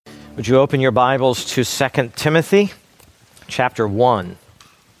Would you open your Bibles to 2 Timothy chapter 1?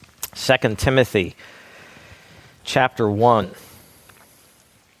 2 Timothy chapter 1.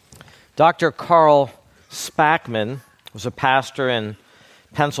 Dr. Carl Spackman was a pastor in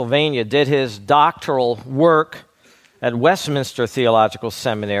Pennsylvania, did his doctoral work at Westminster Theological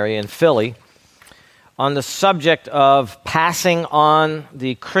Seminary in Philly on the subject of passing on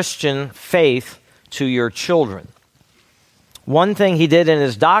the Christian faith to your children. One thing he did in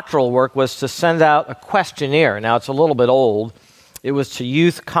his doctoral work was to send out a questionnaire. Now, it's a little bit old. It was to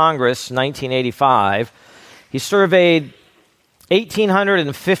Youth Congress, 1985. He surveyed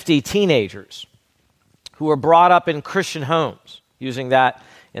 1,850 teenagers who were brought up in Christian homes, using that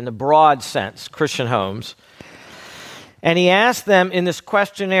in the broad sense, Christian homes. And he asked them in this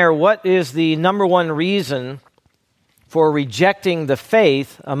questionnaire, what is the number one reason for rejecting the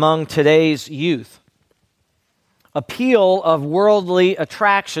faith among today's youth? Appeal of worldly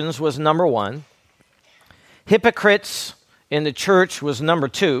attractions was number one. Hypocrites in the church was number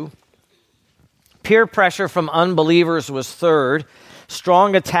two. Peer pressure from unbelievers was third.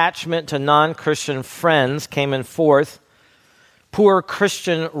 Strong attachment to non-Christian friends came in fourth. Poor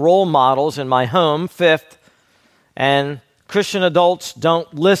Christian role models in my home, fifth. And Christian adults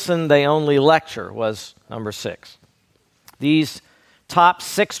don't listen, they only lecture was number six. These top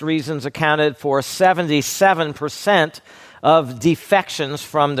six reasons accounted for 77% of defections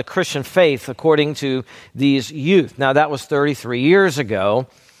from the Christian faith, according to these youth. Now, that was 33 years ago,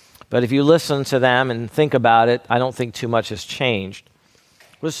 but if you listen to them and think about it, I don't think too much has changed.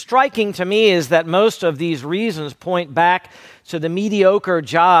 What's striking to me is that most of these reasons point back to the mediocre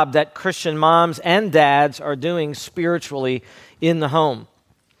job that Christian moms and dads are doing spiritually in the home.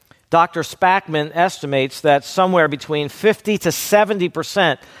 Dr. Spackman estimates that somewhere between 50 to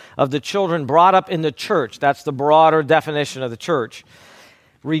 70% of the children brought up in the church, that's the broader definition of the church,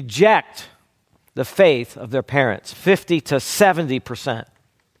 reject the faith of their parents, 50 to 70%.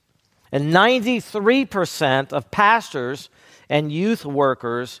 And 93% of pastors and youth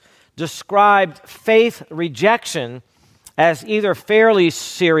workers described faith rejection as either fairly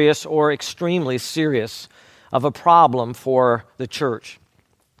serious or extremely serious of a problem for the church.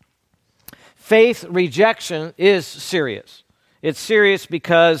 Faith rejection is serious. It's serious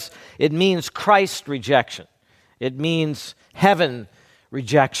because it means Christ rejection. It means heaven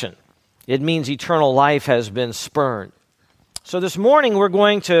rejection. It means eternal life has been spurned. So this morning we're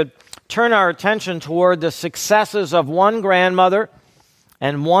going to turn our attention toward the successes of one grandmother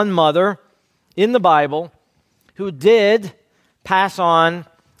and one mother in the Bible who did pass on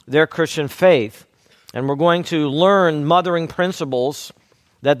their Christian faith. And we're going to learn mothering principles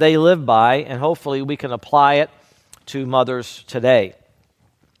that they live by, and hopefully we can apply it to mothers today.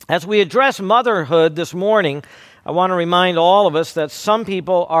 As we address motherhood this morning, I want to remind all of us that some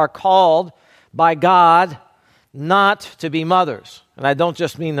people are called by God not to be mothers. And I don't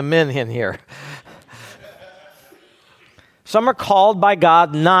just mean the men in here. Some are called by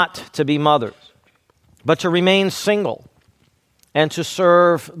God not to be mothers, but to remain single and to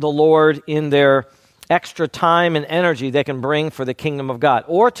serve the Lord in their extra time and energy they can bring for the kingdom of God,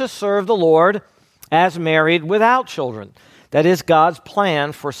 or to serve the Lord as married without children. That is God's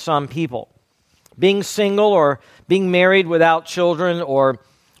plan for some people. Being single or being married without children, or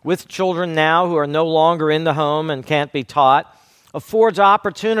with children now who are no longer in the home and can't be taught, affords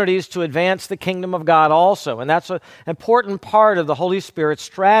opportunities to advance the kingdom of God also. And that's an important part of the Holy Spirit's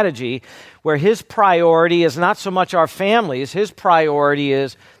strategy, where His priority is not so much our families. His priority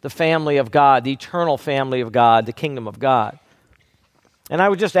is the family of God, the eternal family of God, the kingdom of God. And I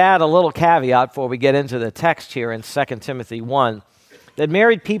would just add a little caveat before we get into the text here in 2 Timothy 1, that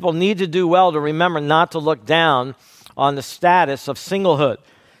married people need to do well to remember not to look down on the status of singlehood.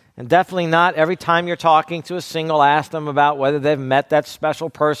 And definitely not every time you're talking to a single, ask them about whether they've met that special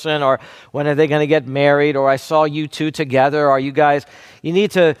person, or when are they going to get married, or I saw you two together, or you guys. You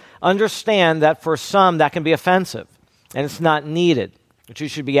need to understand that for some that can be offensive, and it's not needed. What you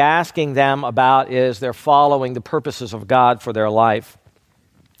should be asking them about is they're following the purposes of God for their life.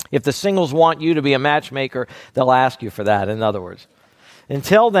 If the singles want you to be a matchmaker, they'll ask you for that, in other words.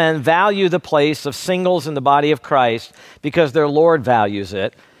 Until then, value the place of singles in the body of Christ because their Lord values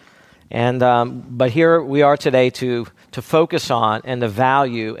it. And but here we are today to focus on and to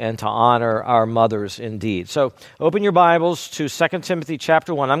value and to honor our mothers indeed. So open your Bibles to 2 Timothy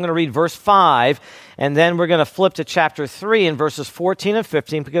chapter 1. I'm going to read verse 5, and then we're going to flip to chapter 3 in verses 14 and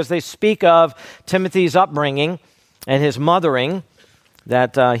 15 because they speak of Timothy's upbringing and his mothering,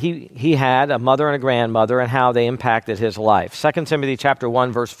 that he had a mother and a grandmother and how they impacted his life. 2 Timothy chapter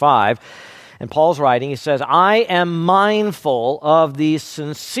 1, verse 5. and Paul's writing, he says, I am mindful of the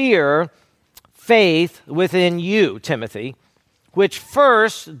sincere faith within you, Timothy, which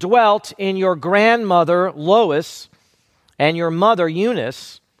first dwelt in your grandmother Lois and your mother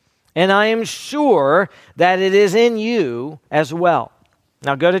Eunice, and I am sure that it is in you as well.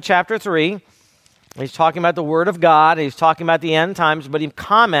 Now go to chapter 3. He's talking about the Word of God. He's talking about the end times, but he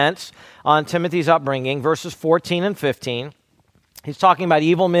comments on Timothy's upbringing, verses 14 and 15. He's talking about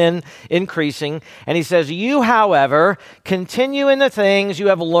evil men increasing, and he says, you, however, continue in the things you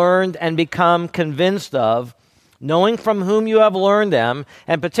have learned and become convinced of, knowing from whom you have learned them,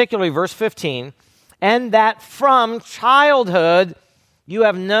 and particularly verse 15, and that from childhood you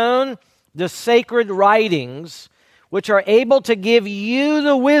have known the sacred writings, which are able to give you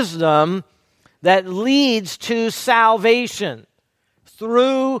the wisdom that leads to salvation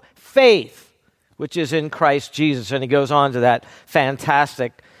through faith, which is in Christ Jesus. And he goes on to that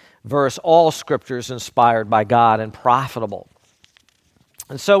fantastic verse, all Scripture is inspired by God and profitable.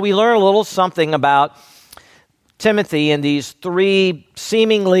 And so we learn a little something about Timothy in these three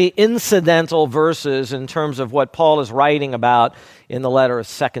seemingly incidental verses in terms of what Paul is writing about in the letter of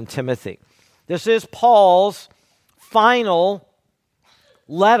 2 Timothy. This is Paul's final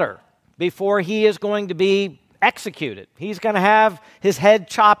letter before he is going to be executed. He's going to have his head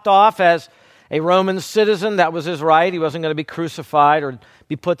chopped off as a Roman citizen. That was his right. He wasn't going to be crucified or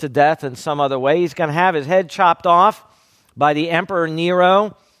be put to death in some other way. He's going to have his head chopped off by the Emperor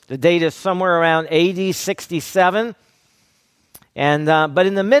Nero. The date is somewhere around AD 67. But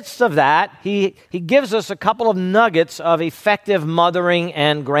in the midst of that, he gives us a couple of nuggets of effective mothering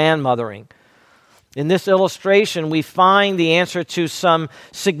and grandmothering. In this illustration, we find the answer to some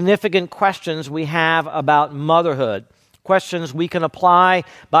significant questions we have about motherhood. Questions we can apply,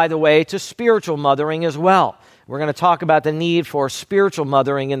 by the way, to spiritual mothering as well. We're going to talk about the need for spiritual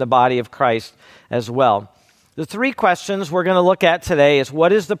mothering in the body of Christ as well. The three questions we're going to look at today is,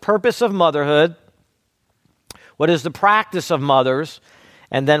 what is the purpose of motherhood? What is the practice of mothers?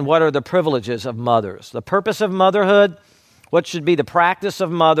 And then what are the privileges of mothers? The purpose of motherhood, what should be the practice of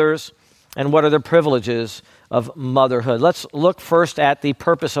mothers, and what are the privileges of motherhood? Let's look first at the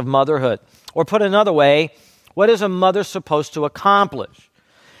purpose of motherhood. Or put another way, what is a mother supposed to accomplish?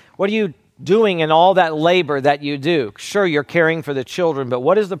 What are you doing in all that labor that you do? Sure, you're caring for the children, but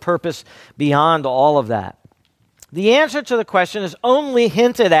what is the purpose beyond all of that? The answer to the question is only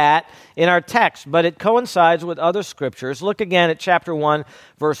hinted at in our text, but it coincides with other scriptures. Look again at chapter 1,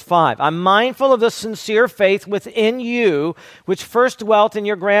 verse 5. I'm mindful of the sincere faith within you, which first dwelt in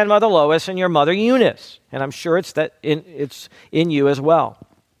your grandmother Lois and your mother Eunice. And I'm sure it's in you as well.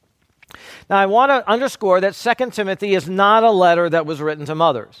 Now, I want to underscore that 2 Timothy is not a letter that was written to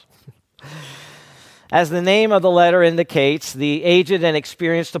mothers. As the name of the letter indicates, the aged and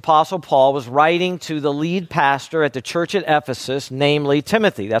experienced Apostle Paul was writing to the lead pastor at the church at Ephesus, namely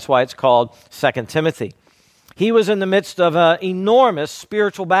Timothy. That's why it's called 2 Timothy. He was in the midst of an enormous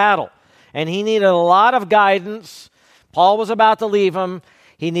spiritual battle, and he needed a lot of guidance. Paul was about to leave him.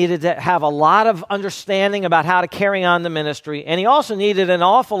 He needed to have a lot of understanding about how to carry on the ministry, and he also needed an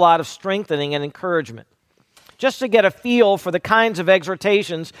awful lot of strengthening and encouragement. Just to get a feel for the kinds of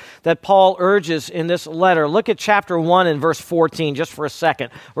exhortations that Paul urges in this letter, look at chapter 1 and verse 14 just for a second.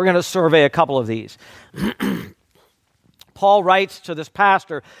 We're going to survey a couple of these. Paul writes to this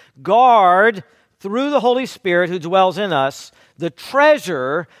pastor, guard through the Holy Spirit who dwells in us the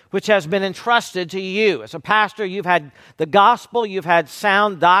treasure which has been entrusted to you. As a pastor, you've had the gospel, you've had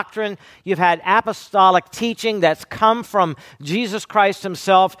sound doctrine, you've had apostolic teaching that's come from Jesus Christ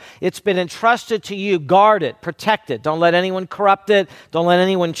himself. It's been entrusted to you. Guard it, protect it. Don't let anyone corrupt it. Don't let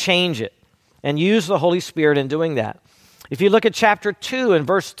anyone change it. And use the Holy Spirit in doing that. If you look at chapter 2 and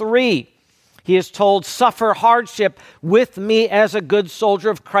verse 3, he is told, suffer hardship with me as a good soldier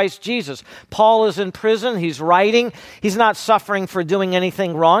of Christ Jesus. Paul is in prison. He's writing. He's not suffering for doing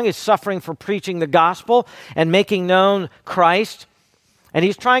anything wrong. He's suffering for preaching the gospel and making known Christ. And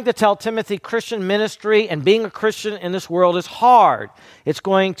he's trying to tell Timothy Christian ministry and being a Christian in this world is hard. It's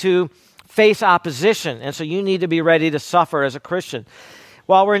going to face opposition. And so you need to be ready to suffer as a Christian.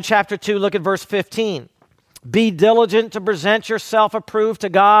 While we're in chapter 2, look at verse 15. Be diligent to present yourself approved to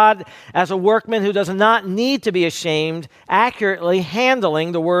God as a workman who does not need to be ashamed, accurately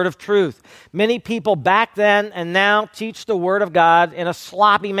handling the word of truth. Many people back then and now teach the word of God in a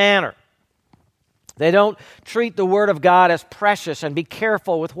sloppy manner. They don't treat the word of God as precious and be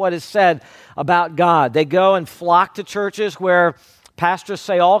careful with what is said about God. They go and flock to churches where pastors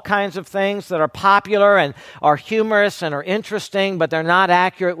say all kinds of things that are popular and are humorous and are interesting, but they're not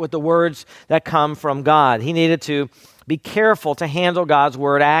accurate with the words that come from God. He needed to be careful to handle God's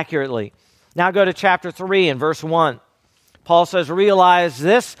word accurately. Now go to chapter 3 and verse 1. Paul says, realize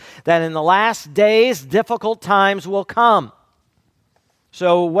this, that in the last days difficult times will come.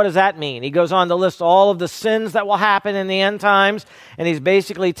 So what does that mean? He goes on to list all of the sins that will happen in the end times, and he's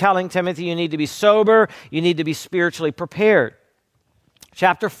basically telling Timothy, you need to be sober, you need to be spiritually prepared.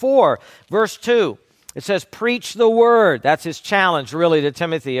 Chapter 4, verse 2, it says, preach the word. That's his challenge, really, to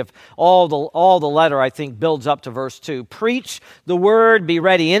Timothy. If all the letter, I think, builds up to verse 2. Preach the word, be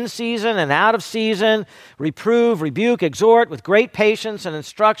ready in season and out of season, reprove, rebuke, exhort with great patience and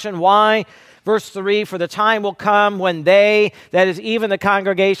instruction. Why? Verse 3, for the time will come when they, that is even the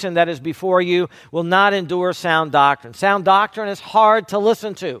congregation that is before you, will not endure sound doctrine. Sound doctrine is hard to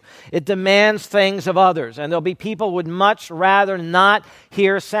listen to. It demands things of others, and there'll be people who would much rather not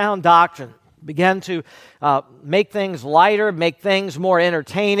hear sound doctrine. Begin to make things lighter, make things more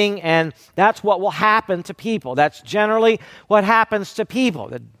entertaining, and that's what will happen to people. That's generally what happens to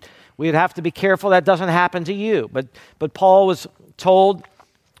people. We'd have to be careful that doesn't happen to you. But Paul told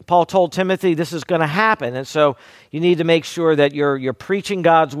Timothy this is going to happen, and so you need to make sure that you're preaching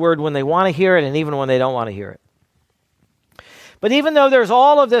God's word when they want to hear it and even when they don't want to hear it. But even though there's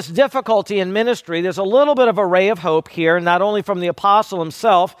all of this difficulty in ministry, there's a little bit of a ray of hope here, not only from the apostle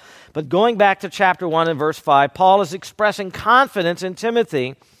himself, but going back to chapter 1 and verse 5, Paul is expressing confidence in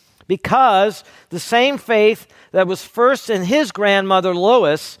Timothy because the same faith that was first in his grandmother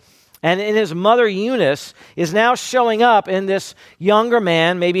Lois and in his mother Eunice is now showing up in this younger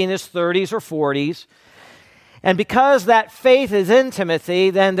man, maybe in his 30s or 40s. And because that faith is in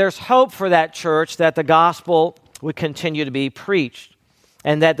Timothy, then there's hope for that church that the gospel would continue to be preached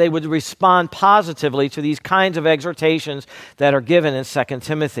and that they would respond positively to these kinds of exhortations that are given in 2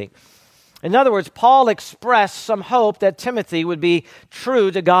 Timothy. In other words, Paul expressed some hope that Timothy would be true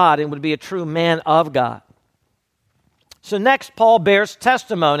to God and would be a true man of God. So next, Paul bears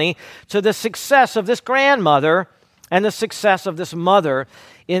testimony to the success of this grandmother and the success of this mother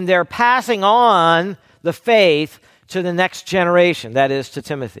in their passing on the faith to the next generation, that is, to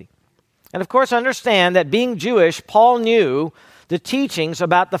Timothy. And of course, understand that being Jewish, Paul knew the teachings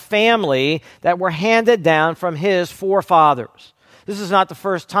about the family that were handed down from his forefathers. This is not the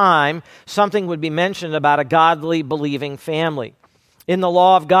first time something would be mentioned about a godly, believing family. In the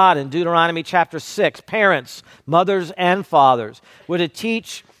law of God, in Deuteronomy chapter 6, parents, mothers and fathers, were to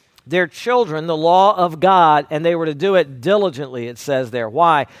teach their children the law of God, and they were to do it diligently, it says there.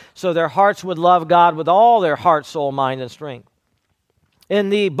 Why? So their hearts would love God with all their heart, soul, mind, and strength. In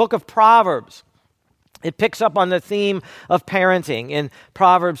the book of Proverbs, it picks up on the theme of parenting. In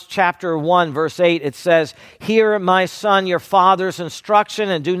Proverbs chapter 1, verse 8, it says, hear, my son, your father's instruction,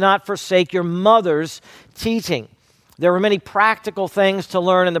 and do not forsake your mother's teaching. There were many practical things to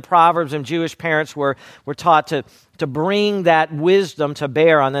learn in the Proverbs, and Jewish parents were taught to bring that wisdom to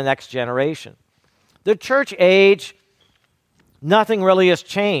bear on the next generation. The church age, nothing really has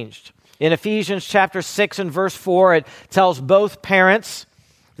changed. In Ephesians chapter 6 and verse 4, it tells both parents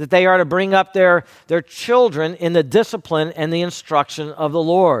that they are to bring up their children in the discipline and the instruction of the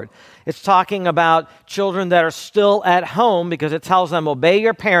Lord. It's talking about children that are still at home because it tells them, obey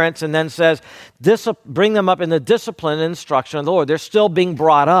your parents, and then says, bring them up in the discipline and instruction of the Lord. They're still being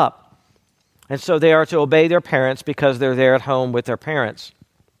brought up. And so they are to obey their parents because they're there at home with their parents.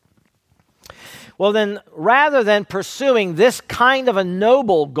 Well, then, rather than pursuing this kind of a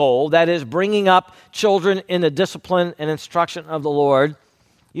noble goal, that is bringing up children in the discipline and instruction of the Lord,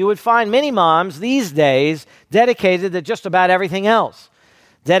 you would find many moms these days dedicated to just about everything else,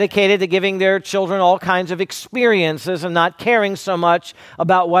 dedicated to giving their children all kinds of experiences and not caring so much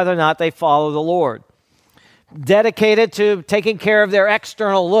about whether or not they follow the Lord, dedicated to taking care of their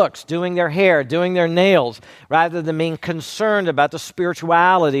external looks, doing their hair, doing their nails, rather than being concerned about the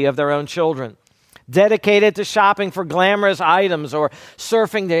spirituality of their own children, dedicated to shopping for glamorous items or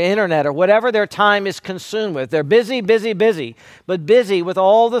surfing the internet or whatever their time is consumed with. They're busy, but busy with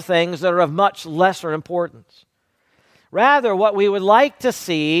all the things that are of much lesser importance. Rather, what we would like to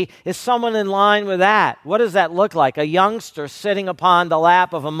see is someone in line with that. What does that look like? A youngster sitting upon the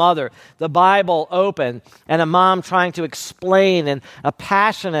lap of a mother, the Bible open, and a mom trying to explain in a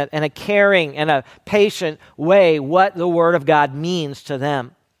passionate and a caring and a patient way what the Word of God means to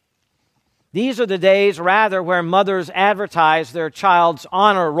them. These are the days, rather, where mothers advertise their child's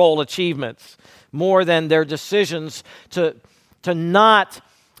honor roll achievements more than their decisions to not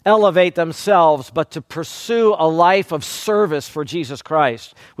elevate themselves, but to pursue a life of service for Jesus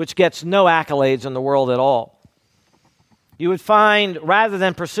Christ, which gets no accolades in the world at all. You would find, rather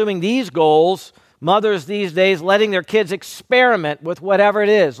than pursuing these goals, Mothers these days letting their kids experiment with whatever it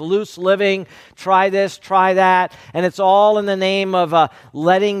is, loose living, try this, try that, and it's all in the name of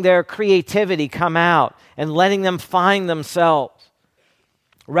letting their creativity come out and letting them find themselves.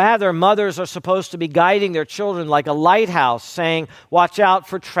 Rather, mothers are supposed to be guiding their children like a lighthouse, saying, watch out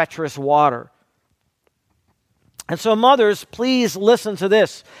for treacherous water. And so mothers, please listen to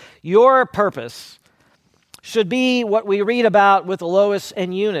this. Your purpose should be what we read about with Lois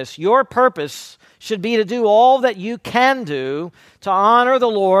and Eunice. Your purpose should be to do all that you can do to honor the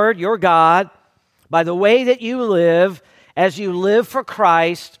Lord, your God, by the way that you live, as you live for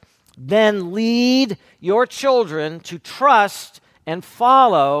Christ, then lead your children to trust and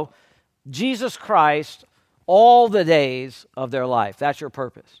follow Jesus Christ all the days of their life. That's your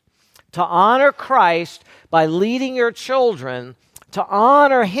purpose. To honor Christ by leading your children to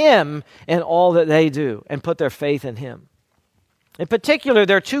honor Him in all that they do and put their faith in Him. In particular,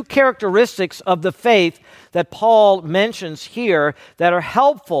 there are two characteristics of the faith that Paul mentions here that are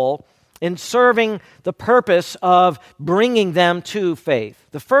helpful in serving the purpose of bringing them to faith.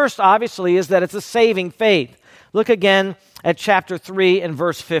 The first, obviously, is that it's a saving faith. Look again at chapter 3 and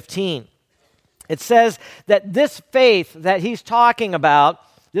verse 15. It says that this faith that he's talking about,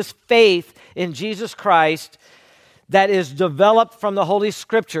 this faith in Jesus Christ that is developed from the Holy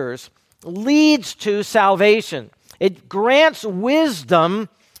Scriptures, leads to salvation. It grants wisdom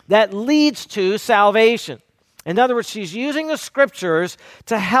that leads to salvation. In other words, she's using the Scriptures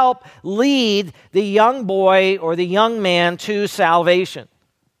to help lead the young boy or the young man to salvation.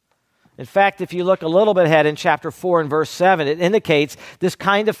 In fact, if you look a little bit ahead in chapter 4 and verse 7, it indicates this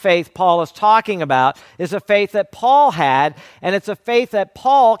kind of faith Paul is talking about is a faith that Paul had, and it's a faith that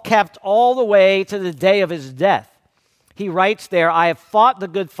Paul kept all the way to the day of his death. He writes there, I have fought the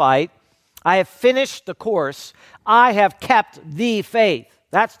good fight, I have finished the course, I have kept the faith.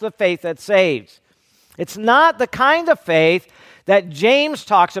 That's the faith that saves. It's not the kind of faith that James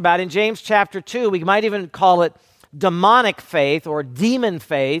talks about in James chapter 2. We might even call it demonic faith or demon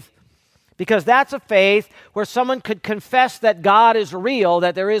faith, because that's a faith where someone could confess that God is real,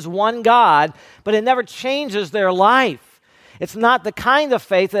 that there is one God, but it never changes their life. It's not the kind of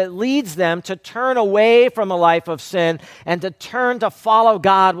faith that leads them to turn away from a life of sin and to turn to follow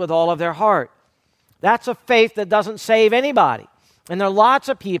God with all of their heart. That's a faith that doesn't save anybody. And there are lots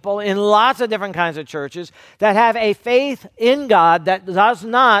of people in lots of different kinds of churches that have a faith in God that does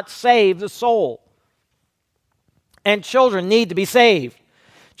not save the soul. And children need to be saved.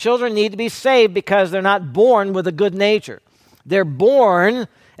 Children need to be saved because they're not born with a good nature. They're born,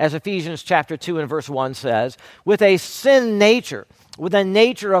 as Ephesians chapter 2 and verse 1 says, with a sin nature, with a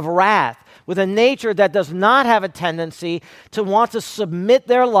nature of wrath, with a nature that does not have a tendency to want to submit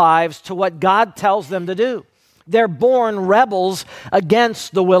their lives to what God tells them to do. They're born rebels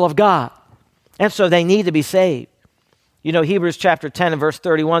against the will of God. And so they need to be saved. You know, Hebrews chapter 10 and verse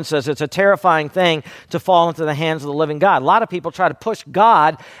 31 says it's a terrifying thing to fall into the hands of the living God. A lot of people try to push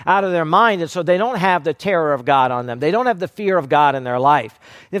God out of their mind, and so they don't have the terror of God on them. They don't have the fear of God in their life.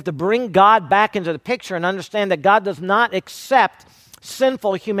 They have to bring God back into the picture and understand that God does not accept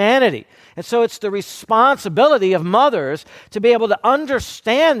sinful humanity. And so it's the responsibility of mothers to be able to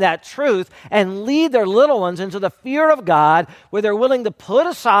understand that truth and lead their little ones into the fear of God, where they're willing to put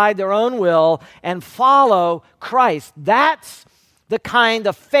aside their own will and follow Christ. That's the kind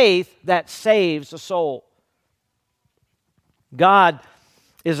of faith that saves a soul. God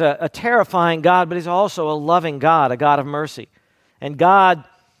is a terrifying God, but He's also a loving God, a God of mercy. And God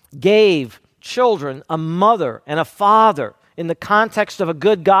gave children a mother and a father in the context of a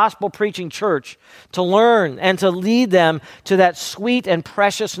good gospel-preaching church to learn and to lead them to that sweet and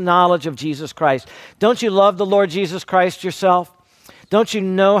precious knowledge of Jesus Christ. Don't you love the Lord Jesus Christ yourself? Don't you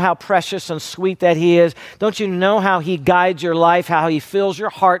know how precious and sweet that He is? Don't you know how He guides your life, how He fills your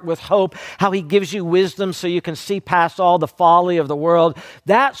heart with hope, how He gives you wisdom so you can see past all the folly of the world?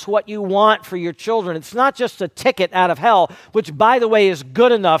 That's what you want for your children. It's not just a ticket out of hell, which, by the way, is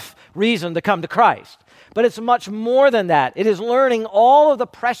good enough reason to come to Christ. But it's much more than that. It is learning all of the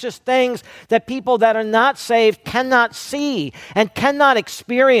precious things that people that are not saved cannot see and cannot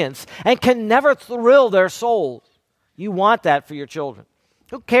experience and can never thrill their souls. You want that for your children.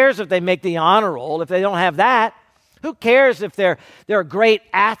 Who cares if they make the honor roll if they don't have that? Who cares if they're a great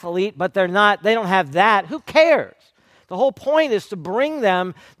athlete but they don't have that? Who cares? The whole point is to bring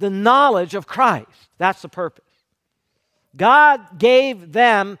them the knowledge of Christ. That's the purpose. God gave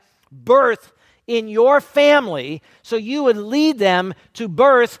them birth in your family so you would lead them to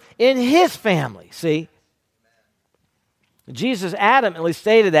birth in His family, see? Jesus adamantly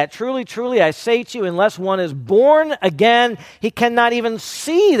stated that, truly, truly, I say to you, unless one is born again, he cannot even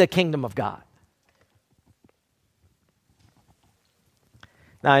see the kingdom of God.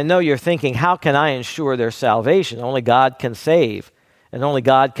 Now, I know you're thinking, how can I ensure their salvation? Only God can save, and only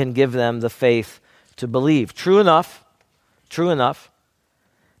God can give them the faith to believe. True enough. True enough.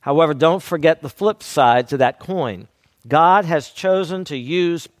 However, don't forget the flip side to that coin. God has chosen to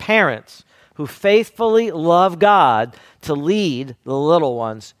use parents who faithfully love God to lead the little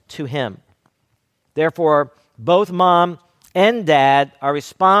ones to Him. Therefore, both mom and dad are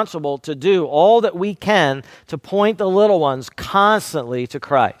responsible to do all that we can to point the little ones constantly to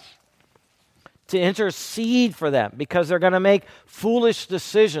Christ, to intercede for them because they're going to make foolish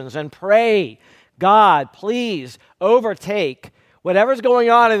decisions, and pray, God, please overtake whatever's going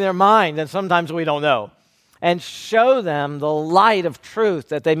on in their mind, and sometimes we don't know, and show them the light of truth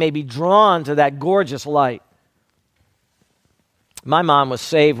that they may be drawn to that gorgeous light. My mom was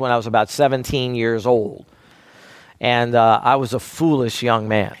saved when I was about 17 years old, and I was a foolish young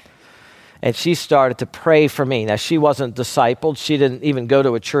man. And she started to pray for me. Now, she wasn't discipled. She didn't even go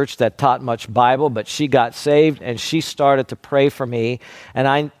to a church that taught much Bible, but she got saved, and she started to pray for me. And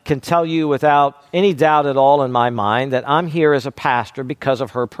I can tell you without any doubt at all in my mind that I'm here as a pastor because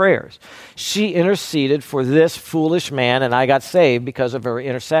of her prayers. She interceded for this foolish man, and I got saved because of her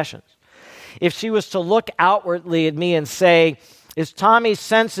intercessions. If she was to look outwardly at me and say, is Tommy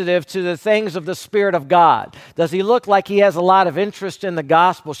sensitive to the things of the Spirit of God? Does he look like he has a lot of interest in the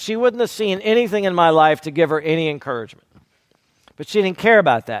gospel? She wouldn't have seen anything in my life to give her any encouragement. But she didn't care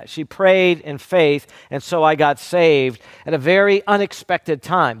about that. She prayed in faith, and so I got saved at a very unexpected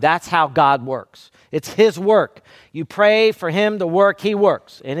time. That's how God works. It's His work. You pray for Him to work, He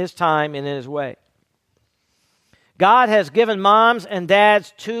works in His time and in His way. God has given moms and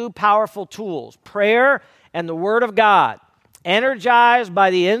dads two powerful tools, prayer and the Word of God, energized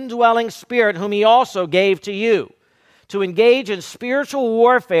by the indwelling Spirit whom He also gave to you, to engage in spiritual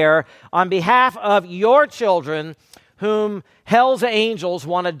warfare on behalf of your children whom hell's angels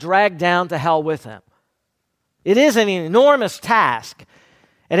want to drag down to hell with them. It is an enormous task.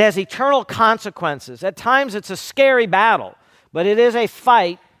 It has eternal consequences. At times it's a scary battle, but it is a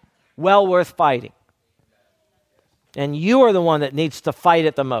fight well worth fighting. And you are the one that needs to fight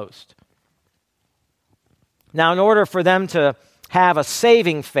it the most. Now, in order for them to have a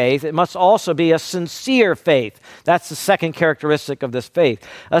saving faith, it must also be a sincere faith. That's the second characteristic of this faith,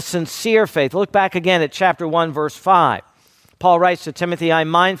 a sincere faith. Look back again at chapter 1, verse 5. Paul writes to Timothy, I'm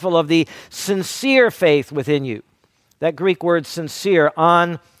mindful of the sincere faith within you. That Greek word sincere,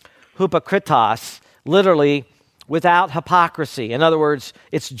 an hypokritos, literally without hypocrisy. In other words,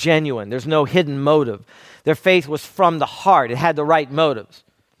 it's genuine. There's no hidden motive. Their faith was from the heart. It had the right motives.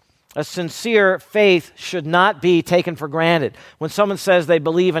 A sincere faith should not be taken for granted. When someone says they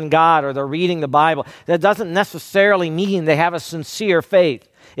believe in God or they're reading the Bible, that doesn't necessarily mean they have a sincere faith.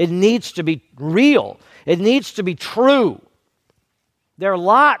 It needs to be real. It needs to be true. There are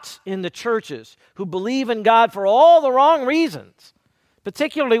lots in the churches who believe in God for all the wrong reasons,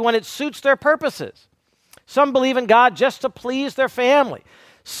 particularly when it suits their purposes. Some believe in God just to please their family.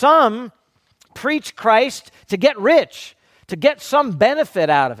 Some preach Christ to get rich, to get some benefit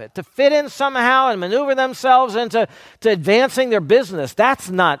out of it, to fit in somehow and maneuver themselves into advancing their business. That's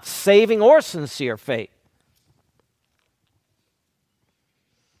not saving or sincere faith.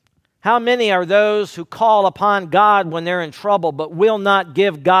 How many are those who call upon God when they're in trouble but will not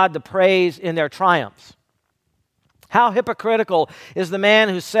give God the praise in their triumphs? How hypocritical is the man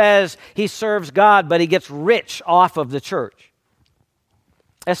who says he serves God but he gets rich off of the church?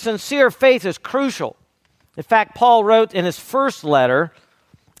 A sincere faith is crucial. In fact, Paul wrote in his first letter,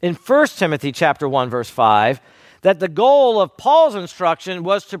 in 1 Timothy chapter 1, verse 5, that the goal of Paul's instruction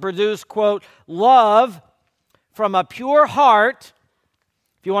was to produce, quote, love from a pure heart.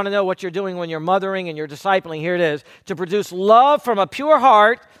 If you want to know what you're doing when you're mothering and you're discipling, here it is. To produce love from a pure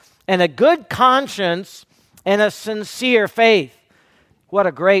heart and a good conscience and a sincere faith. What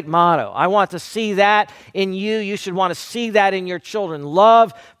a great motto. I want to see that in you. You should want to see that in your children.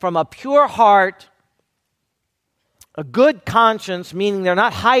 Love from a pure heart, a good conscience, meaning they're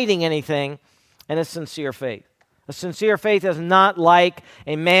not hiding anything, and a sincere faith. A sincere faith is not like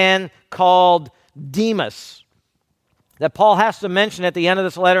a man called Demas that Paul has to mention at the end of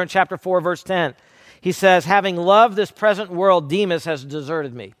this letter in chapter 4, verse 10. He says, having loved this present world, Demas has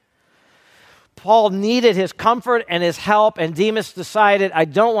deserted me. Paul needed his comfort and his help, and Demas decided, I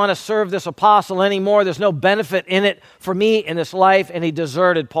don't want to serve this apostle anymore. There's no benefit in it for me in this life, and he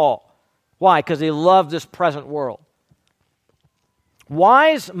deserted Paul. Why? Because he loved this present world.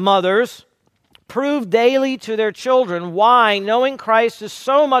 Wise mothers prove daily to their children why knowing Christ is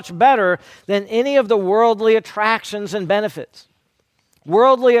so much better than any of the worldly attractions and benefits.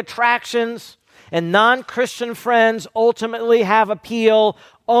 Worldly attractions and non-Christian friends ultimately have appeal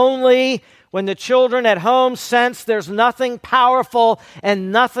only when the children at home sense there's nothing powerful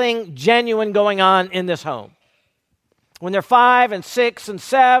and nothing genuine going on in this home. When they're 5 and 6 and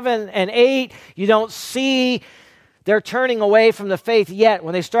 7 and 8, you don't see they're turning away from the faith yet.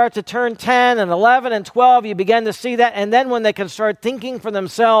 When they start to turn 10 and 11 and 12, you begin to see that. And then when they can start thinking for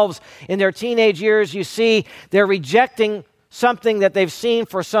themselves in their teenage years, you see they're rejecting something that they've seen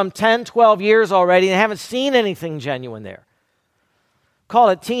for some 10, 12 years already and haven't seen anything genuine there. Call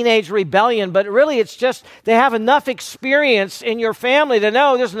it teenage rebellion, but really it's just they have enough experience in your family to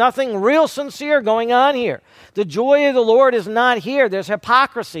know there's nothing real sincere going on here. The joy of the Lord is not here. There's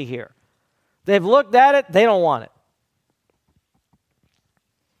hypocrisy here. They've looked at it, they don't want it.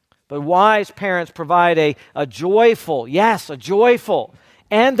 But wise parents provide a joyful,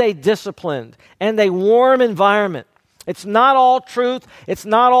 and a disciplined, and a warm environment. It's not all truth, it's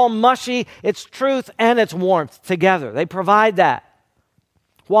not all mushy, it's truth and it's warmth together. They provide that.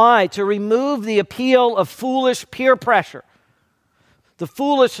 Why? To remove the appeal of foolish peer pressure, the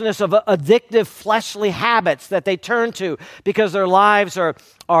foolishness of addictive fleshly habits that they turn to because their lives are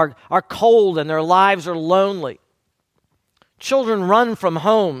cold and their lives are lonely. Children run from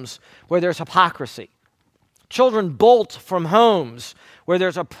homes where there's hypocrisy. Children bolt from homes where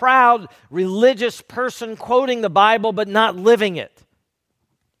there's a proud religious person quoting the Bible but not living it.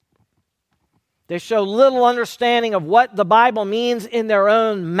 They show little understanding of what the Bible means in their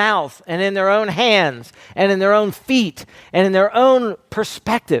own mouth and in their own hands and in their own feet and in their own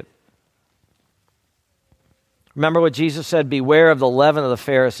perspective. Remember what Jesus said, beware of the leaven of the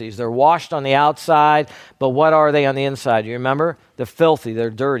Pharisees. They're washed on the outside, but what are they on the inside? You remember? They're filthy, they're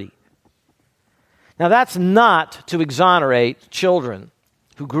dirty. Now that's not to exonerate children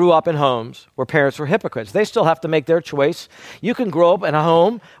who grew up in homes where parents were hypocrites. They still have to make their choice. You can grow up in a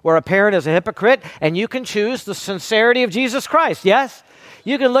home where a parent is a hypocrite and you can choose the sincerity of Jesus Christ, yes?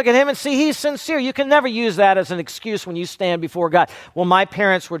 You can look at him and see he's sincere. You can never use that as an excuse when you stand before God. Well, my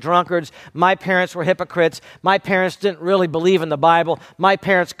parents were drunkards. My parents were hypocrites. My parents didn't really believe in the Bible. My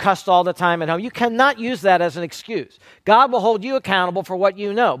parents cussed all the time at home. You cannot use that as an excuse. God will hold you accountable for what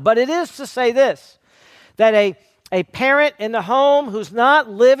you know. But it is to say this, that a parent in the home who's not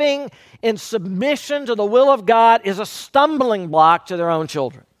living in submission to the will of God is a stumbling block to their own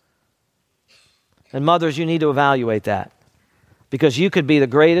children. And mothers, you need to evaluate that, because you could be the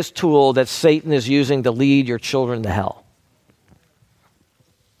greatest tool that Satan is using to lead your children to hell.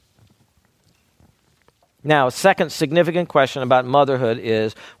 Now, a second significant question about motherhood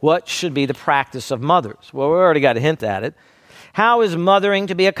is, what should be the practice of mothers? Well, we already got a hint at it. How is mothering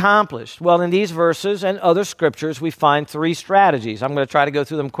to be accomplished? Well, in these verses and other scriptures, we find 3 strategies. I'm going to try to go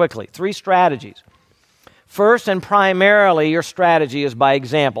through them quickly. 3 strategies. First and primarily, your strategy is by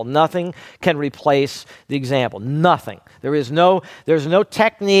example. Nothing can replace the example. Nothing. There's no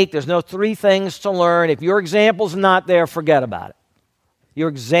technique. There's no 3 things to learn. If your example's not there, forget about it. Your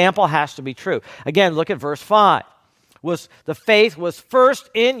example has to be true. Again, look at verse 5. The faith was first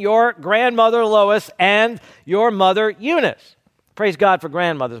in your grandmother Lois and your mother Eunice. Praise God for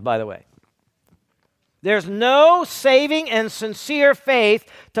grandmothers, by the way. There's no saving and sincere faith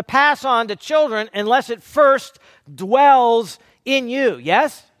to pass on to children unless it first dwells in you,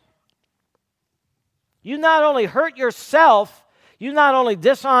 yes? You not only hurt yourself, you not only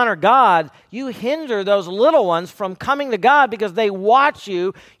dishonor God, you hinder those little ones from coming to God because they watch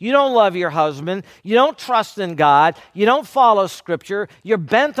you. You don't love your husband. You don't trust in God. You don't follow Scripture. You're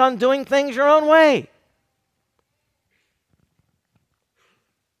bent on doing things your own way.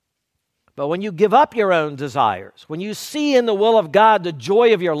 But when you give up your own desires, when you see in the will of God the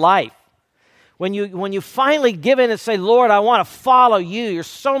joy of your life, when you finally give in and say, Lord, I want to follow you. You're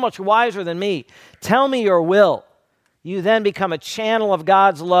so much wiser than me. Tell me your will. You then become a channel of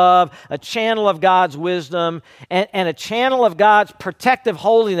God's love, a channel of God's wisdom, and a channel of God's protective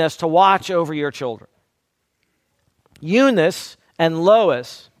holiness to watch over your children. Eunice and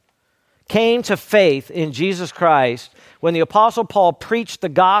Lois came to faith in Jesus Christ when the Apostle Paul preached the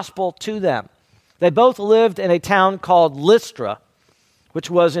gospel to them. They both lived in a town called Lystra, which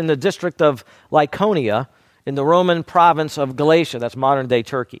was in the district of Lycaonia in the Roman province of Galatia. That's modern-day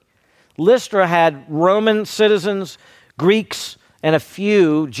Turkey. Lystra had Roman citizens, Greeks, and a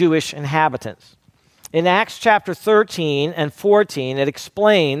few Jewish inhabitants. In Acts chapter 13 and 14, it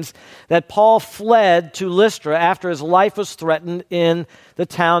explains that Paul fled to Lystra after his life was threatened in the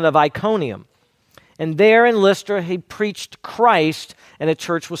town of Iconium. And there in Lystra, he preached Christ, and a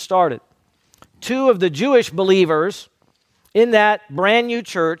church was started. 2 of the Jewish believers in that brand new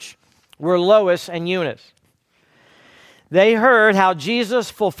church were Lois and Eunice. They heard how Jesus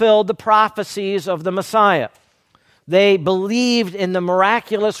fulfilled the prophecies of the Messiah. They believed in the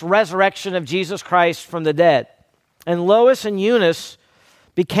miraculous resurrection of Jesus Christ from the dead. And Lois and Eunice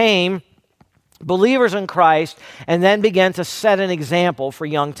became believers in Christ and then began to set an example for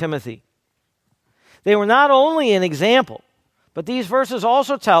young Timothy. They were not only an example, but these verses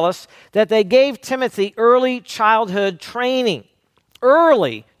also tell us that they gave Timothy early childhood training.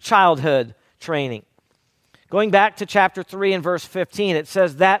 Early childhood training. Going back to chapter 3 and verse 15, it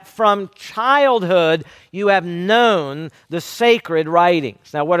says that from childhood you have known the sacred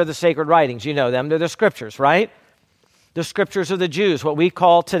writings. Now, what are the sacred writings? You know them. They're the scriptures, right? The scriptures of the Jews, what we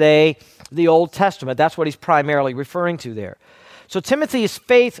call today the Old Testament. That's what he's primarily referring to there. So Timothy's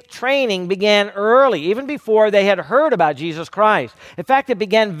faith training began early, even before they had heard about Jesus Christ. In fact, it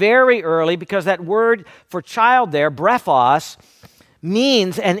began very early because that word for child there, brephos,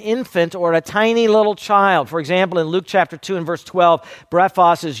 means an infant or a tiny little child. For example, in Luke chapter 2 and verse 12,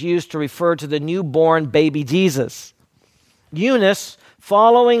 brephos is used to refer to the newborn baby Jesus. Eunice,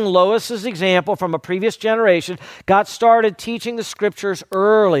 following Lois's example from a previous generation, got started teaching the scriptures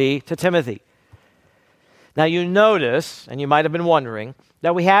early to Timothy. Now you notice, and you might have been wondering,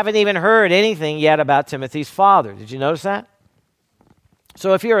 that we haven't even heard anything yet about Timothy's father. Did you notice that?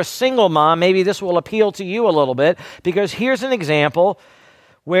 So if you're a single mom, maybe this will appeal to you a little bit, because here's an example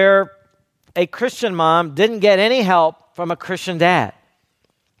where a Christian mom didn't get any help from a Christian dad.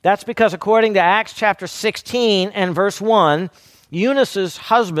 That's because according to Acts chapter 16 and verse 1, Eunice's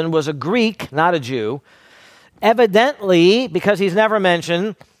husband was a Greek, not a Jew. Evidently, because he's never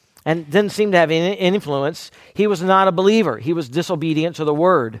mentioned and didn't seem to have any influence, he was not a believer. He was disobedient to the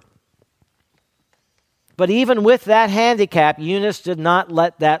word. But even with that handicap, Eunice did not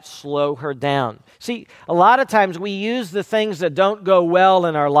let that slow her down. See, a lot of times we use the things that don't go well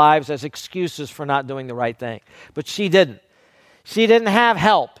in our lives as excuses for not doing the right thing. But she didn't. She didn't have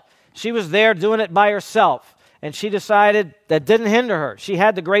help. She was there doing it by herself. And she decided that didn't hinder her. She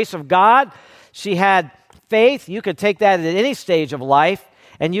had the grace of God. She had faith. You could take that at any stage of life.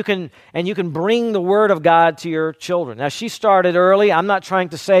 And you can bring the Word of God to your children. Now, she started early. I'm not trying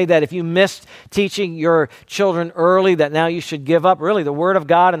to say that if you missed teaching your children early that now you should give up. Really, the Word of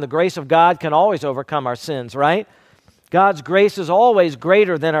God and the grace of God can always overcome our sins, right? God's grace is always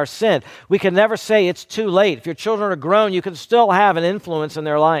greater than our sin. We can never say it's too late. If your children are grown, you can still have an influence in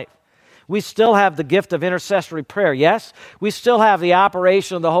their life. We still have the gift of intercessory prayer, yes? We still have the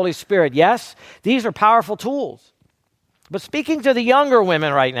operation of the Holy Spirit, yes? These are powerful tools. But speaking to the younger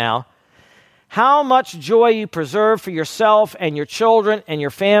women right now, how much joy you preserve for yourself and your children and your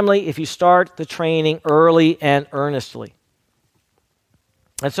family if you start the training early and earnestly.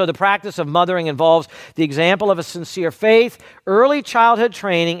 And so the practice of mothering involves the example of a sincere faith, early childhood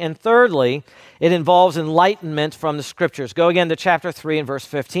training, and thirdly, it involves enlightenment from the Scriptures. Go again to chapter 3 and verse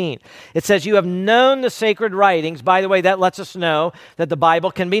 15. It says, you have known the sacred writings. By the way, that lets us know that the Bible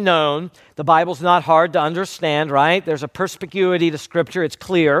can be known. The Bible's not hard to understand, right? There's a perspicuity to Scripture. It's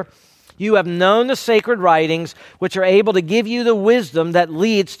clear. You have known the sacred writings, which are able to give you the wisdom that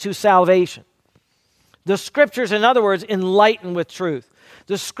leads to salvation. The Scriptures, in other words, enlighten with truth.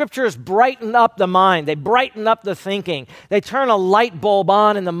 The Scriptures brighten up the mind. They brighten up the thinking. They turn a light bulb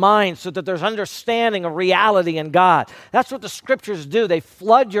on in the mind so that there's understanding of reality in God. That's what the Scriptures do. They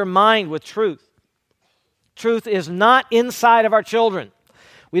flood your mind with truth. Truth is not inside of our children.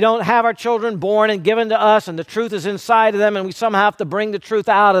 We don't have our children born and given to us, and the truth is inside of them, and we somehow have to bring the truth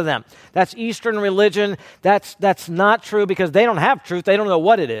out of them. That's Eastern religion. That's not true because they don't have truth. They don't know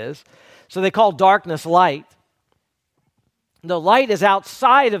what it is. So they call darkness light. The light is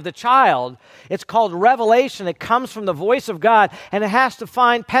outside of the child. It's called revelation. It comes from the voice of God, and it has to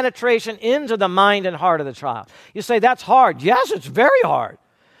find penetration into the mind and heart of the child. You say, that's hard. Yes, it's very hard,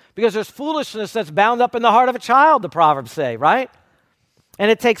 because there's foolishness that's bound up in the heart of a child, the Proverbs say, right? And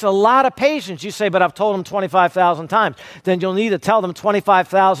it takes a lot of patience. You say, but I've told them 25,000 times. Then you'll need to tell them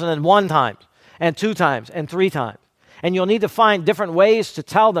 25,001 times, and 2 times, and 3 times. And you'll need to find different ways to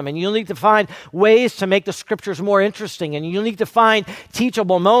tell them. And you'll need to find ways to make the Scriptures more interesting. And you'll need to find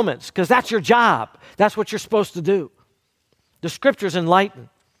teachable moments, because that's your job. That's what you're supposed to do. The Scriptures enlighten.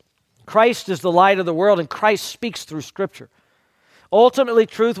 Christ is the light of the world, and Christ speaks through Scripture. Ultimately,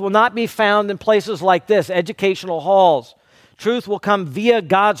 truth will not be found in places like this, educational halls. Truth will come via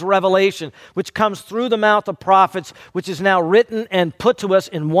God's revelation, which comes through the mouth of prophets, which is now written and put to us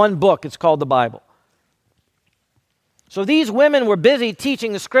in one book. It's called the Bible. So these women were busy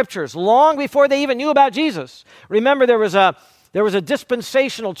teaching the Scriptures long before they even knew about Jesus. Remember, there was a There was a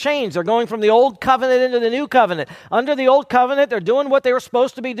dispensational change. They're going from the old covenant into the new covenant. Under the old covenant, they're doing what they were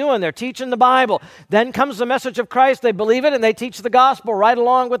supposed to be doing. They're teaching the Bible. Then comes the message of Christ. They believe it, and they teach the gospel right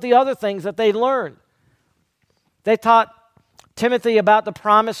along with the other things that they learned. They taught Timothy about the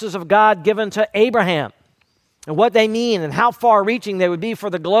promises of God given to Abraham and what they mean and how far-reaching they would be for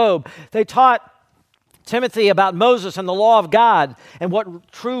the globe. They taught Timothy about Moses and the law of God and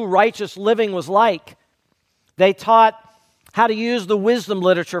what true righteous living was like. They taught how to use the wisdom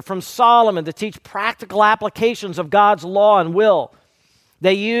literature from Solomon to teach practical applications of God's law and will.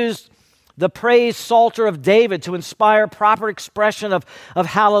 They used the praise psalter of David to inspire proper expression of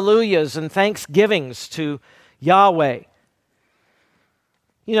hallelujahs and thanksgivings to Yahweh.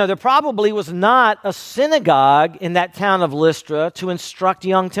 You know, there probably was not a synagogue in that town of Lystra to instruct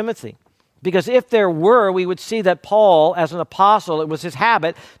young Timothy. Because if there were, we would see that Paul, as an apostle, it was his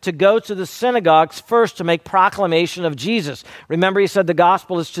habit to go to the synagogues first to make proclamation of Jesus. Remember, he said the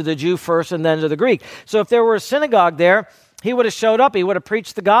gospel is to the Jew first and then to the Greek. So if there were a synagogue there, he would have showed up. He would have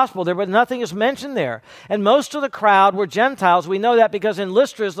preached the gospel there, but nothing is mentioned there. And most of the crowd were Gentiles. We know that because in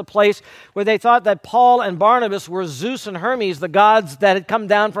Lystra is the place where they thought that Paul and Barnabas were Zeus and Hermes, the gods that had come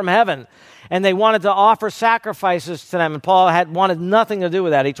down from heaven. And they wanted to offer sacrifices to them, and Paul wanted nothing to do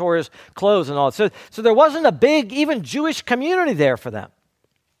with that. He tore his clothes and all. So there wasn't a big, even Jewish community there for them.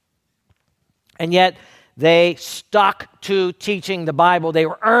 And yet, they stuck to teaching the Bible. They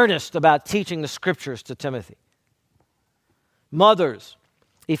were earnest about teaching the Scriptures to Timothy. Mothers,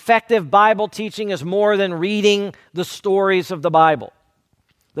 effective Bible teaching is more than reading the stories of the Bible.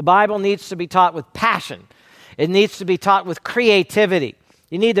 The Bible needs to be taught with passion. It needs to be taught with creativity.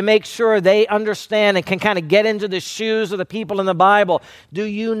 You need to make sure they understand and can kind of get into the shoes of the people in the Bible. Do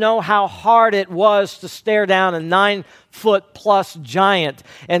you know how hard it was to stare down a 9-foot-plus giant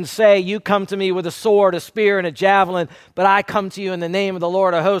and say, you come to me with a sword, a spear, and a javelin, but I come to you in the name of the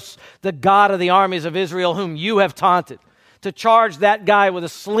Lord of hosts, the God of the armies of Israel, whom you have taunted. To charge that guy with a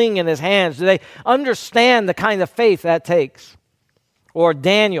sling in his hands. Do they understand the kind of faith that takes? Or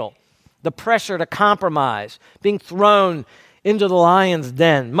Daniel, the pressure to compromise, being thrown into the lion's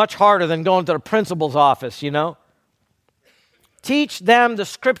den. Much harder than going to the principal's office, you know. Teach them the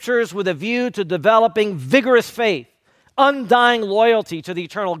Scriptures with a view to developing vigorous faith, undying loyalty to the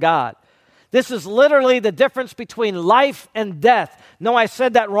eternal God. This is literally the difference between life and death. No, I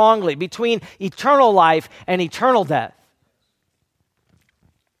said that wrongly. Between eternal life and eternal death.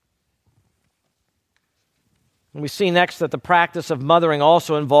 And we see next that the practice of mothering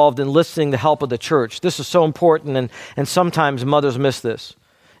also involved enlisting the help of the church. This is so important, and sometimes mothers miss this.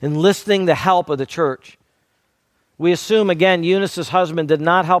 Enlisting the help of the church. We assume, again, Eunice's husband did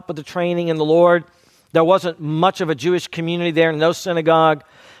not help with the training in the Lord. There wasn't much of a Jewish community there, no synagogue.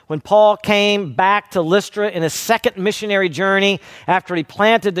 When Paul came back to Lystra in his second missionary journey, after he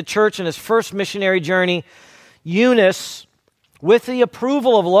planted the church in his first missionary journey, Eunice, with the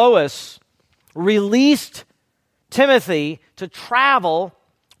approval of Lois, released Timothy to travel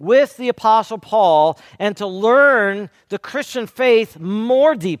with the Apostle Paul and to learn the Christian faith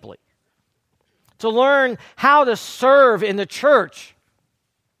more deeply, to learn how to serve in the church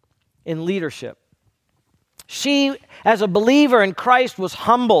in leadership. She, as a believer in Christ, was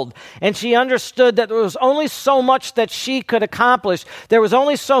humbled, and she understood that there was only so much that she could accomplish. There was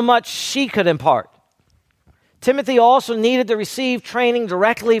only so much she could impart. Timothy also needed to receive training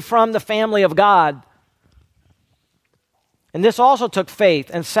directly from the family of God. And this also took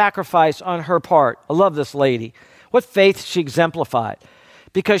faith and sacrifice on her part. I love this lady. What faith she exemplified.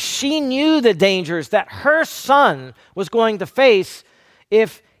 Because she knew the dangers that her son was going to face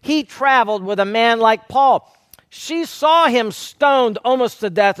if he traveled with a man like Paul. She saw him stoned almost to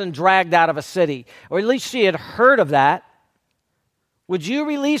death and dragged out of a city. Or at least she had heard of that. Would you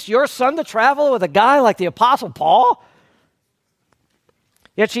release your son to travel with a guy like the Apostle Paul?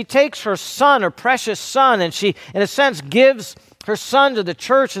 Yet she takes her son, her precious son, and she, in a sense, gives her son to the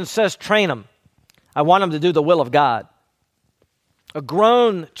church and says, train him. I want him to do the will of God. A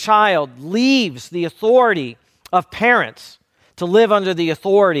grown child leaves the authority of parents to live under the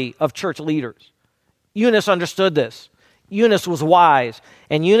authority of church leaders. Eunice understood this. Eunice was wise,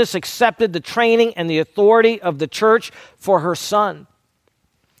 and Eunice accepted the training and the authority of the church for her son.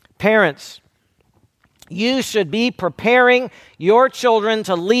 Parents, you should be preparing your children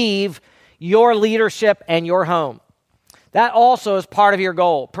to leave your leadership and your home. That also is part of your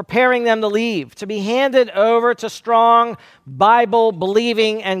goal, preparing them to leave, to be handed over to strong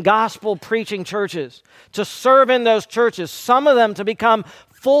Bible-believing and gospel-preaching churches, to serve in those churches, some of them to become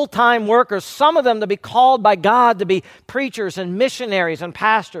full-time workers, some of them to be called by God to be preachers and missionaries and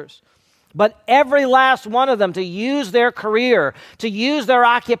pastors. but every last one of them to use their career, to use their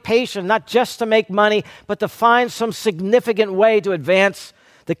occupation, not just to make money, but to find some significant way to advance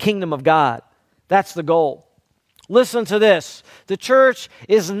the kingdom of God. That's the goal. Listen to this. The church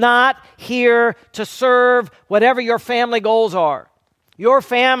is not here to serve whatever your family goals are. Your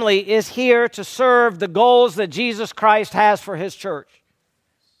family is here to serve the goals that Jesus Christ has for his church.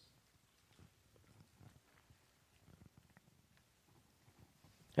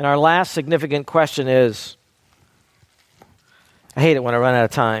 And our last significant question is, I hate it when I run out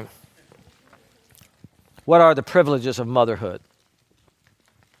of time. What are the privileges of motherhood?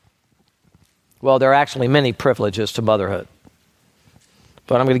 Well, there are actually many privileges to motherhood,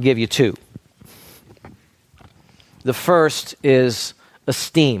 but I'm going to give you two. The first is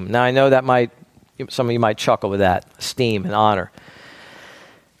esteem. Now, I know that some of you might chuckle with that, esteem and honor.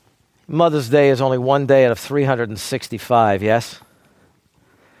 Mother's Day is only one day out of 365, yes?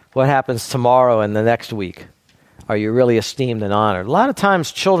 What happens tomorrow and the next week? Are you really esteemed and honored? A lot of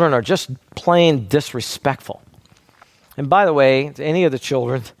times children are just plain disrespectful. And by the way, to any of the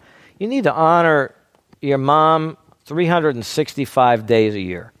children, you need to honor your mom 365 days a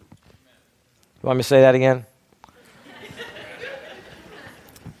year. You want me to say that again?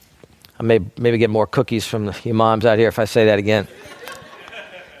 I may maybe get more cookies from your moms out here if I say that again.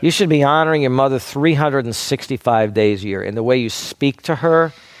 You should be honoring your mother 365 days a year in the way you speak to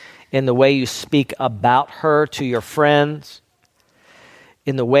her, in the way you speak about her to your friends,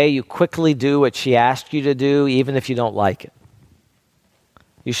 in the way you quickly do what she asked you to do, even if you don't like it.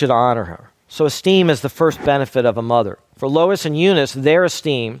 You should honor her. So esteem is the first benefit of a mother. For Lois and Eunice, their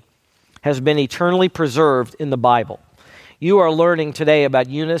esteem has been eternally preserved in the Bible. You are learning today about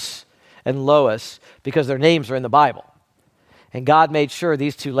Eunice and Lois because their names are in the Bible. And God made sure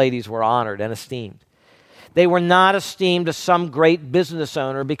these two ladies were honored and esteemed. They were not esteemed as some great business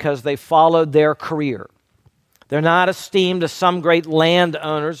owner because they followed their career. They're not esteemed as some great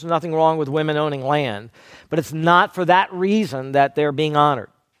landowners. Nothing wrong with women owning land. But it's not for that reason that they're being honored.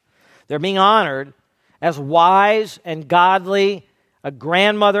 They're being honored as wise and godly, a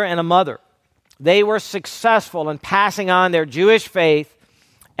grandmother and a mother. They were successful in passing on their Jewish faith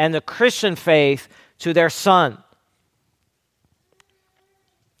and the Christian faith to their son.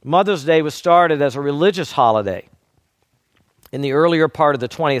 Mother's Day was started as a religious holiday in the earlier part of the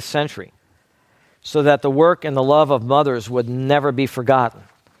 20th century so that the work and the love of mothers would never be forgotten.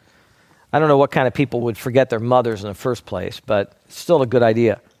 I don't know what kind of people would forget their mothers in the first place, but it's still a good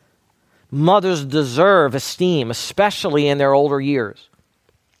idea. Mothers deserve esteem, especially in their older years.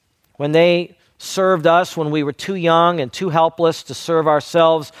 When they served us when we were too young and too helpless to serve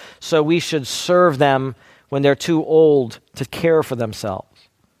ourselves, so we should serve them when they're too old to care for themselves.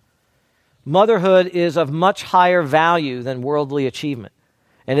 Motherhood is of much higher value than worldly achievement,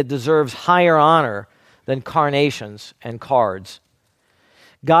 and it deserves higher honor than carnations and cards.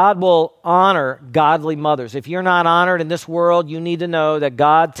 God will honor godly mothers. If you're not honored in this world, you need to know that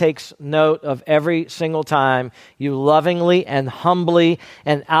God takes note of every single time you lovingly and humbly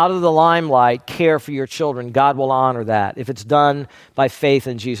and out of the limelight care for your children. God will honor that if it's done by faith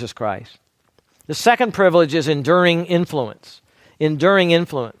in Jesus Christ. The second privilege is enduring influence. Enduring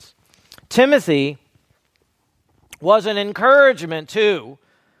influence. Timothy was an encouragement to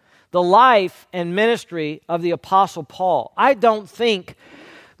the life and ministry of the Apostle Paul. I don't think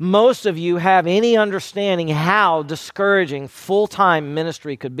most of you have any understanding how discouraging full-time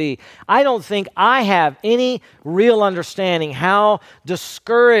ministry could be. I don't think I have any real understanding how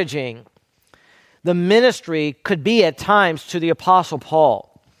discouraging the ministry could be at times to the Apostle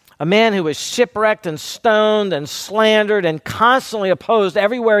Paul, a man who was shipwrecked and stoned and slandered and constantly opposed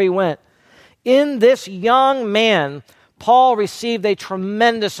everywhere he went. In this young man, Paul received a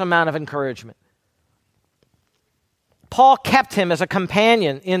tremendous amount of encouragement. Paul kept him as a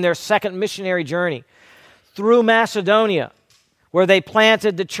companion in their second missionary journey through Macedonia, where they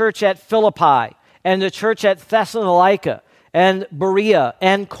planted the church at Philippi and the church at Thessalonica and Berea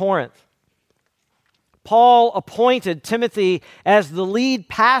and Corinth. Paul appointed Timothy as the lead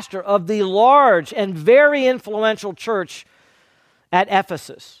pastor of the large and very influential church at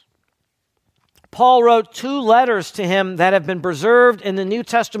Ephesus. Paul wrote 2 letters to him that have been preserved in the New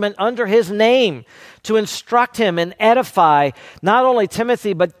Testament under his name to instruct him and edify not only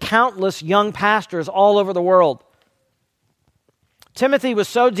Timothy, but countless young pastors all over the world. Timothy was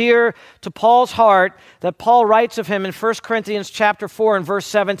so dear to Paul's heart that Paul writes of him in 1 Corinthians chapter 4 and verse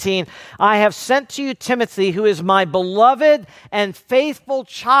 17, "I have sent to you Timothy, who is my beloved and faithful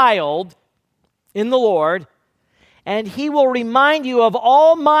child in the Lord, and he will remind you of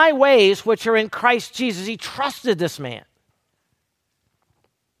all my ways which are in Christ Jesus." He trusted this man.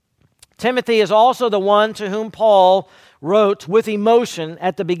 Timothy is also the one to whom Paul wrote with emotion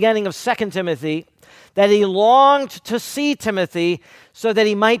at the beginning of 2 Timothy that he longed to see Timothy so that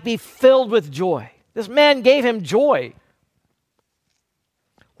he might be filled with joy. This man gave him joy.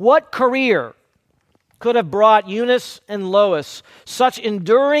 What career could have brought Eunice and Lois such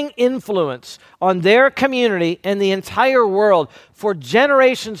enduring influence on their community and the entire world for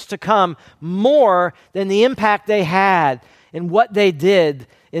generations to come more than the impact they had in what they did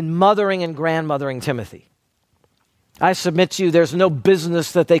in mothering and grandmothering Timothy? I submit to you, there's no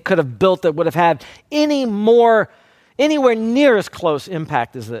business that they could have built that would have had anywhere near as close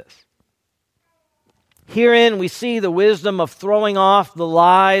impact as this. Herein we see the wisdom of throwing off the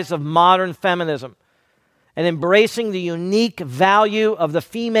lies of modern feminism and embracing the unique value of the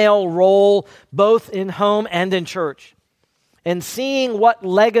female role both in home and in church, and seeing what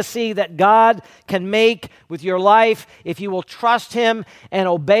legacy that God can make with your life. If you will trust Him and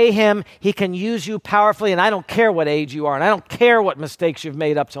obey Him, He can use you powerfully. And I don't care what age you are, and I don't care what mistakes you've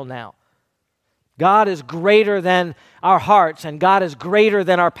made up till now. God is greater than our hearts, and God is greater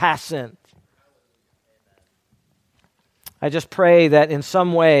than our past sins. I just pray that in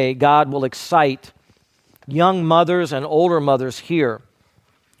some way God will excite young mothers and older mothers here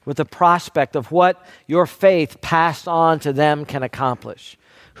with the prospect of what your faith passed on to them can accomplish.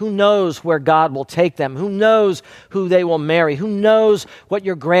 Who knows where God will take them? Who knows who they will marry? Who knows what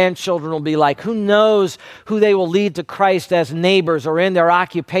your grandchildren will be like? Who knows who they will lead to Christ as neighbors or in their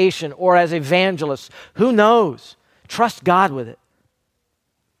occupation or as evangelists? Who knows? Trust God with it.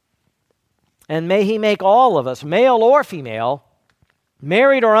 And may He make all of us, male or female,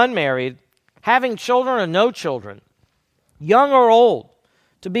 married or unmarried, having children or no children, young or old,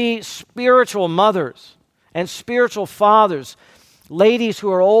 to be spiritual mothers and spiritual fathers. Ladies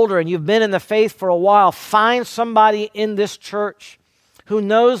who are older and you've been in the faith for a while, find somebody in this church who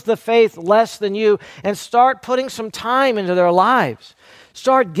knows the faith less than you and start putting some time into their lives.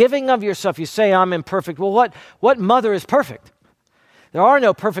 Start giving of yourself. You say, I'm imperfect. Well, what mother is perfect? There are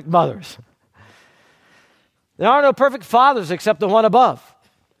no perfect mothers. There are no perfect fathers except the one above.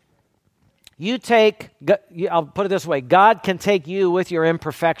 I'll put it this way, God can take you with your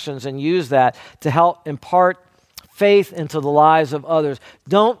imperfections and use that to help impart faith into the lives of others.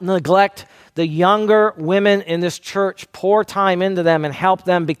 Don't neglect the younger women in this church. Pour time into them and help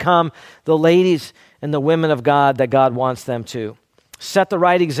them become the ladies and the women of God that God wants them to. Set the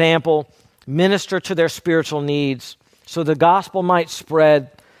right example, minister to their spiritual needs so the gospel might spread,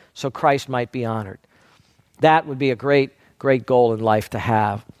 so Christ might be honored. That would be a great, great goal in life to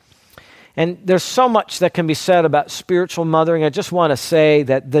have. And there's so much that can be said about spiritual mothering. I just want to say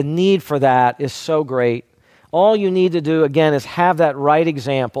that the need for that is so great. All you need to do, again, is have that right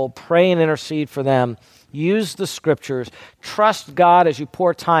example, pray and intercede for them, use the scriptures, trust God as you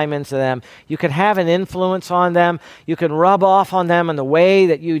pour time into them. You can have an influence on them. You can rub off on them in the way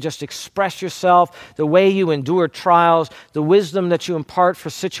that you just express yourself, the way you endure trials, the wisdom that you impart for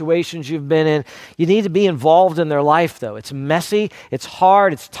situations you've been in. You need to be involved in their life, though. It's messy, it's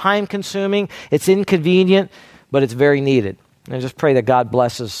hard, it's time-consuming, it's inconvenient, but it's very needed. And I just pray that God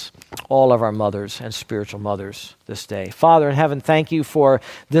blesses all of our mothers and spiritual mothers this day. Father in heaven, thank you for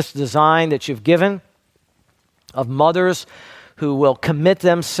this design that you've given of mothers who will commit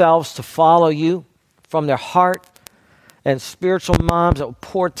themselves to follow you from their heart, and spiritual moms that will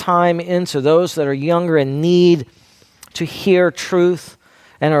pour time into those that are younger and need to hear truth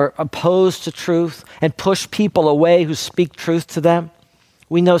and are opposed to truth and push people away who speak truth to them.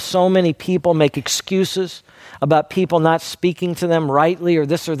 We know so many people make excuses about people not speaking to them rightly or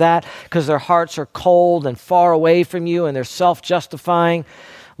this or that because their hearts are cold and far away from you and they're self-justifying.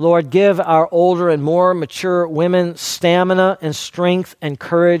 Lord, give our older and more mature women stamina and strength and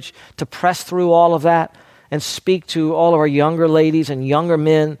courage to press through all of that and speak to all of our younger ladies and younger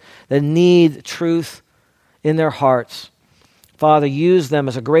men that need truth in their hearts. Father, use them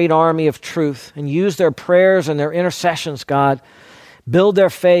as a great army of truth and use their prayers and their intercessions, God. Build their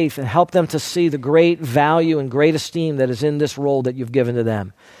faith and help them to see the great value and great esteem that is in this role that you've given to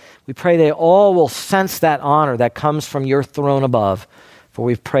them. We pray they all will sense that honor that comes from your throne above. For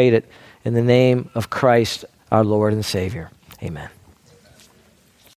we've prayed it in the name of Christ, our Lord and Savior. Amen.